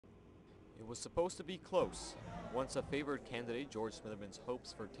It was supposed to be close. Once a favored candidate, George Smitherman's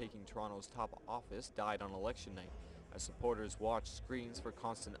hopes for taking Toronto's top office died on election night. As supporters watched screens for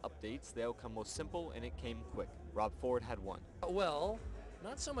constant updates, the outcome was simple and it came quick. Rob Ford had won. Well,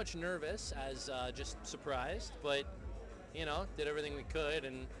 not so much nervous as just surprised, but, you know, did everything we could,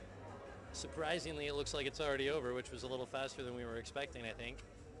 and surprisingly it looks like it's already over, which was a little faster than we were expecting, I think.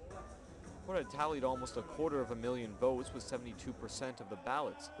 Ford had tallied almost 250,000 votes with 72% of the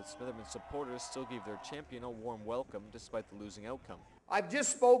ballots, but Smitherman supporters still gave their champion a warm welcome despite the losing outcome. I've just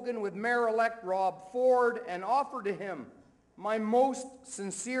spoken with Mayor-elect Rob Ford and offered to him my most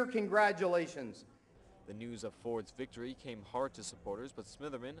sincere congratulations. The news of Ford's victory came hard to supporters, but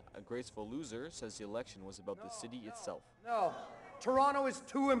Smitherman, a graceful loser, says the election was about the city itself. No, Toronto is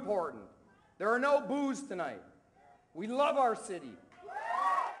too important. There are no boos tonight. We love our city.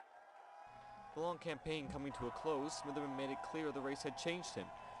 The long campaign coming to a close, Smitherman made it clear the race had changed him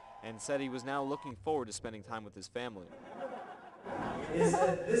and said he was now looking forward to spending time with his family. Is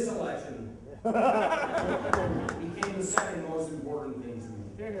that this election became the second most important thing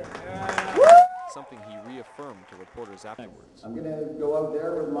to me. Something he reaffirmed to reporters afterwards. I'm going to go out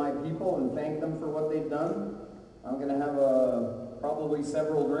there with my people and thank them for what they've done. I'm going to have probably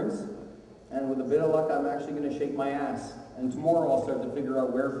several drinks, and with a bit of luck I'm actually going to shake my ass. And tomorrow I'll start to figure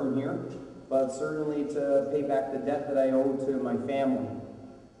out where from here, but certainly to pay back the debt that I owe to my family,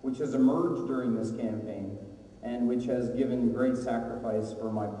 which has emerged during this campaign and which has given great sacrifice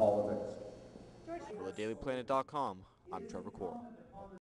for my politics. For thedailyplanet.com, I'm Trevor Koroll.